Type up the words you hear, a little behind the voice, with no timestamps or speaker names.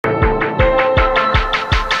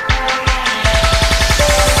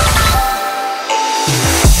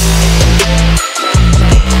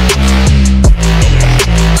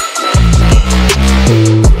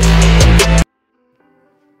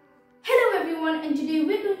everyone, and today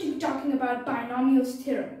we're going to be talking about Binomial's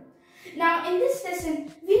theorem. Now in this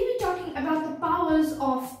lesson, we'll be talking about the powers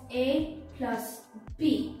of a plus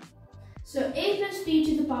b. So a plus b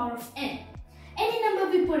to the power of n. Any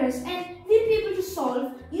number we put as n, we'll be able to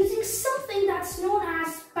solve using something that's known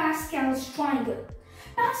as Pascal's triangle.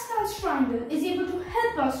 Pascal's triangle is able to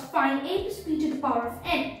help us find a plus b to the power of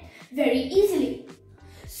n very easily.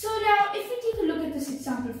 So now if we take a look at this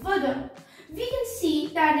example further, we can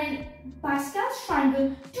see that in Pascal's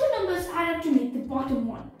triangle, two numbers add up to make the bottom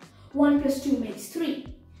one. 1 plus 2 makes 3.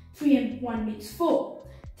 3 and 1 makes 4.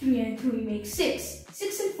 3 and 3 makes 6.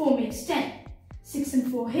 6 and 4 makes 10. 6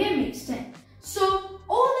 and 4 here makes 10. So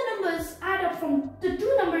all the numbers add up from the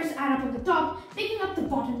two numbers add up at the top, making up the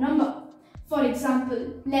bottom number. For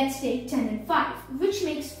example, let's take 10 and 5, which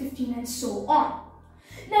makes 15 and so on.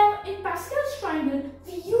 Now in Pascal's triangle,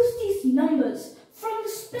 we use these numbers from the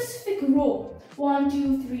specific row 1,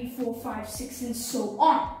 2, 3, 4, 5, 6 and so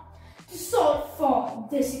on to solve for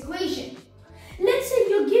this equation. Let's say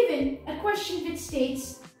you're given a question which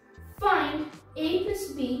states find a plus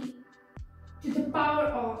b to the power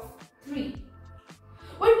of 3.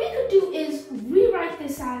 What we could do is rewrite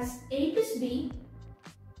this as a plus b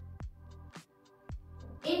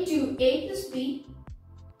into a plus b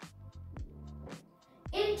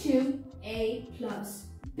into a plus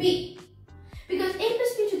b. Because a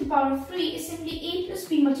plus b to the power of 3 is simply a plus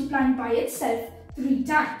b multiplying by itself 3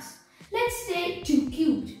 times. Let's say 2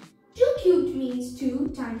 cubed. 2 cubed means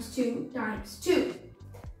 2 times 2 times 2.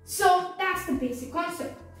 So that's the basic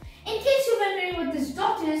concept. In case you're wondering what this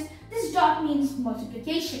dot is, this dot means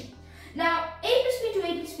multiplication. Now a plus b to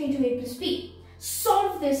a plus b to a plus b.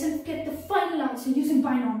 Solve this and get the final answer using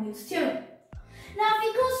Binomial's theorem. Now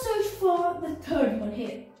we go search for the third one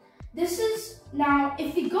here. This is, now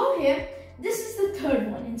if we go here, this is the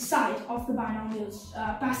third one inside of the Binomial's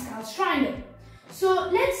Pascal's triangle. So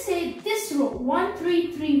let's say this row 1,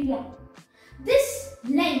 3, 3, 1. This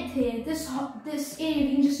length here, this area,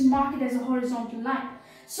 we can just mark it as a horizontal line.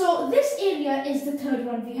 So this area is the third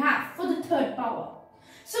one we have for the third power.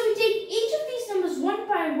 So we take each of these numbers one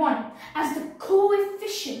by one as the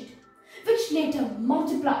coefficient, which later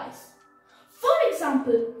multiplies. For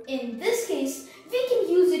example, in this case, we can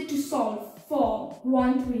use it to solve for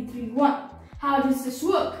 1, 3, 3, 1. How does this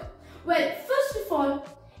work? Well, first of all,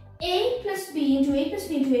 a plus b into a plus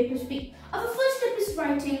b into a plus b. Our first step is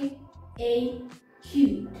writing a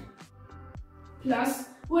cubed plus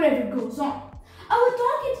whatever goes on. Our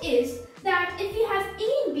target is that if we have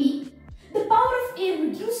a and b, the power of a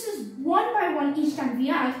reduces 1 by 1 each time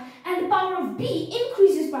we add, and the power of b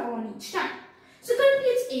increases by 1 each time. So currently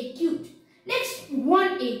it's a cubed. Next,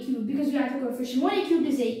 1a cubed, because we have the coefficient 1a cubed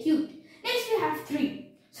is a cubed. Next we have 3.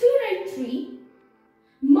 So we write 3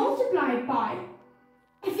 multiplied by,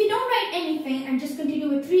 if we don't write anything and just continue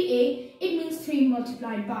with 3a, it means 3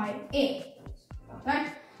 multiplied by a. Okay?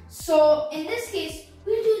 So in this case,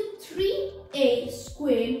 we'll do 3a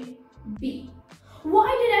squared b. Why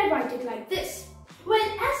did I write it like this? Well,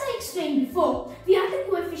 as I explained before, we add the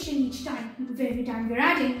coefficient each time, every time we're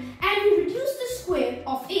adding, and we reduce the square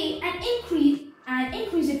of a and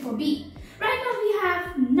increase it for b. Right now we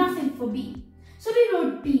have nothing for b. So we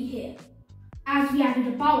wrote b here, as we added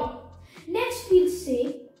a power. Next we'll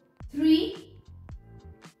say 3,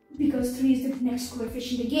 because 3 is the next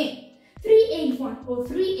coefficient again. 3a1 or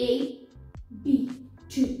 3a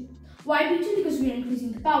b2. Why b2? Because we are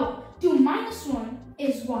increasing the power. 2 minus 1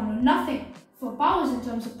 is 1 or nothing for powers in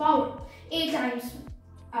terms of power. A times,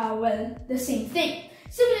 well, the same thing.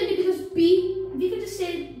 Similarly, because b, we could just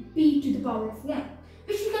say b to the power of 1,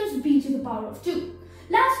 which becomes b to the power of 2.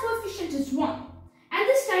 Last coefficient is 1. And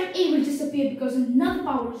this time a will disappear because another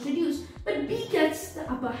power is reduced, but b gets the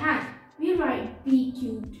upper hand. We write b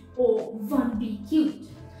cubed or 1b cubed.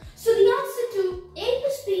 So the answer to a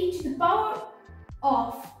plus b to the power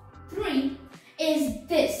of 3 is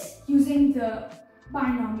this, using the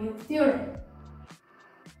binomial theorem.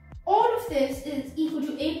 All of this is equal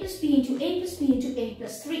to a plus b into a plus b into a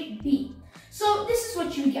plus 3b. So this is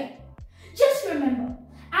what you get. Just remember,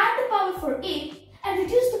 add the power for a and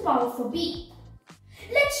reduce the power for b.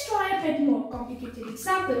 Let's try a bit more complicated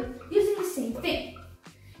example using the same thing.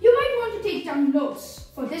 You might want to take down notes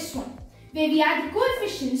for this one, where we add the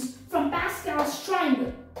coefficients from Pascal's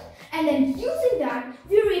triangle. And then using that,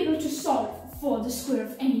 we are able to solve for the square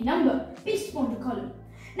of any number based upon the column.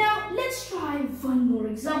 Now let's try one more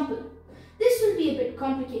example. This will be a bit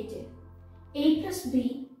complicated. A plus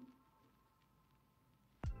b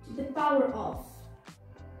to the power of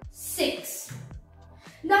 6.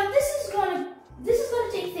 Now this is gonna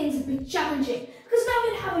take things a bit challenging, because now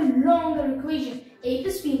we'll have a longer equation. a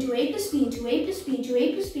plus b into a plus b into a plus b into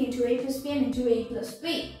a plus b into a plus b and into a plus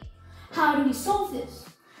b. How do we solve this?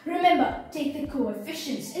 Remember, take the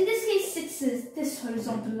coefficients. In this case, 6 is this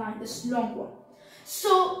horizontal line, this long one.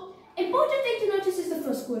 So, important thing to notice is the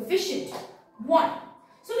first coefficient, 1.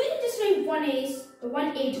 So we can just write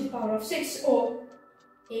 1a to the power of 6 or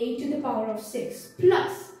a to the power of 6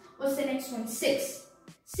 plus, what's the next one, 6.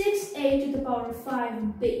 6a to the power of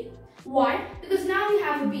 5b. Why? Because now we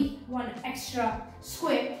have a b, one extra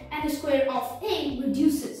square, and the square of a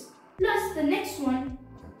reduces. Plus the next one,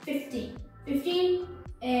 15.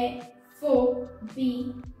 15a,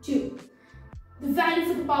 4b, 2. The value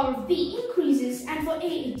for the power of b increases and for a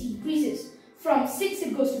it decreases. From 6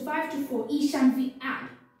 it goes to 5 to 4, each time we add.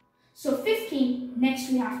 So 15, next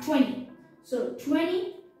we have 20. So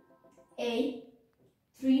 20a,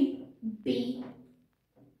 3b,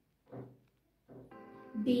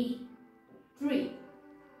 b, 3.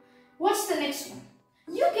 What's the next one?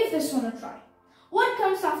 You give this one a try. What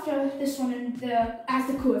comes after this one as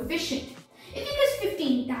the coefficient? If you guess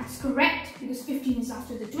 15, that's correct because 15 is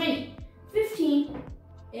after the 20.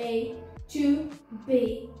 15a,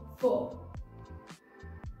 2b, 4.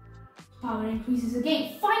 Power increases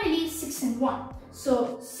again. Finally, 6 and 1.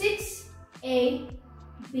 So 6a,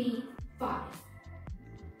 b, 5.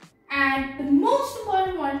 And the most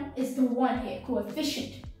important one is the 1 here,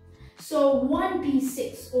 coefficient. So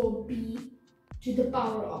 1b6 or b to the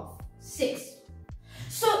power of 6.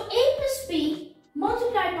 So a plus b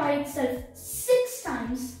multiplied by itself 6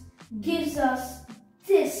 times gives us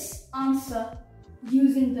this answer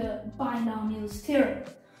using the binomials theorem.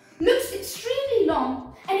 Looks extremely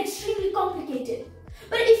long and extremely complicated.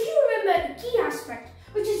 But if you remember the key aspect,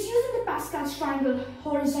 which is using the Pascal's triangle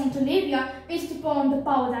horizontal area based upon the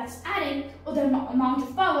power that's adding or the amount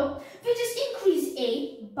of power, we just decrease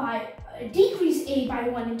a by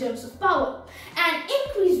 1 in terms of power and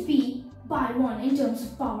increase b by 1 in terms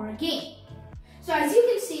of power again. So as you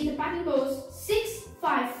can see, the pattern goes 6,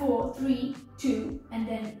 5, 4, 3, 2 and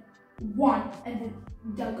then 1 and then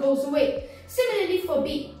that goes away. Similarly for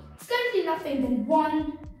b, it's currently nothing than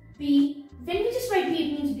 1, b. When we just write b,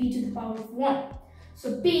 it means b to the power of 1.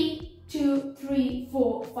 So b, 2, 3,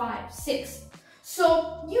 4, 5, 6.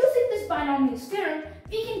 So using this binomials theorem,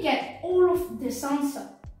 we can get all of this answer.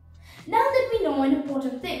 Now that we know an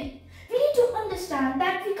important thing, we need to understand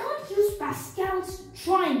that we can't use Pascal's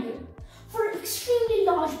triangle for extremely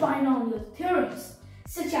large binomial theorems,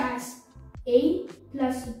 such as a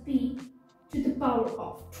plus b to the power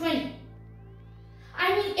of 20.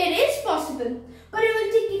 I mean, it is possible, but it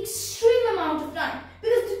will take extreme amount of time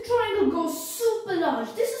because the triangle goes super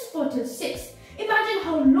large. This is 4 till 6. Imagine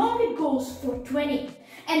how long it goes for 20.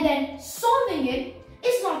 And then solving it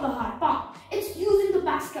is not the hard part. It's using the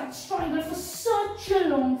Pascal's triangle for such a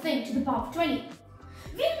long thing to the power of 20.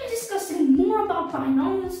 We'll be discussing more about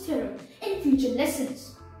binomials theorem in future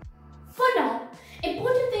lessons. For now,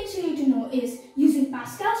 important things you need to know is using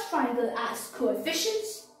Pascal's triangle as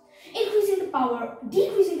coefficients, increasing the power,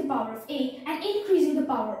 decreasing the power of a, and increasing the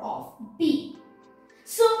power of b.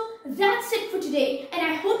 So that's it for today, and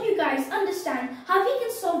I hope you guys understand how we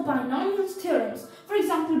can solve binomials theorems, for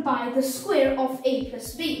example by the square of a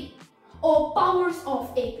plus b or powers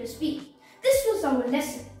of a plus b. This was our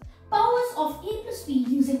lesson, powers of a plus b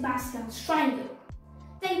using Pascal's triangle.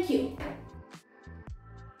 Thank you.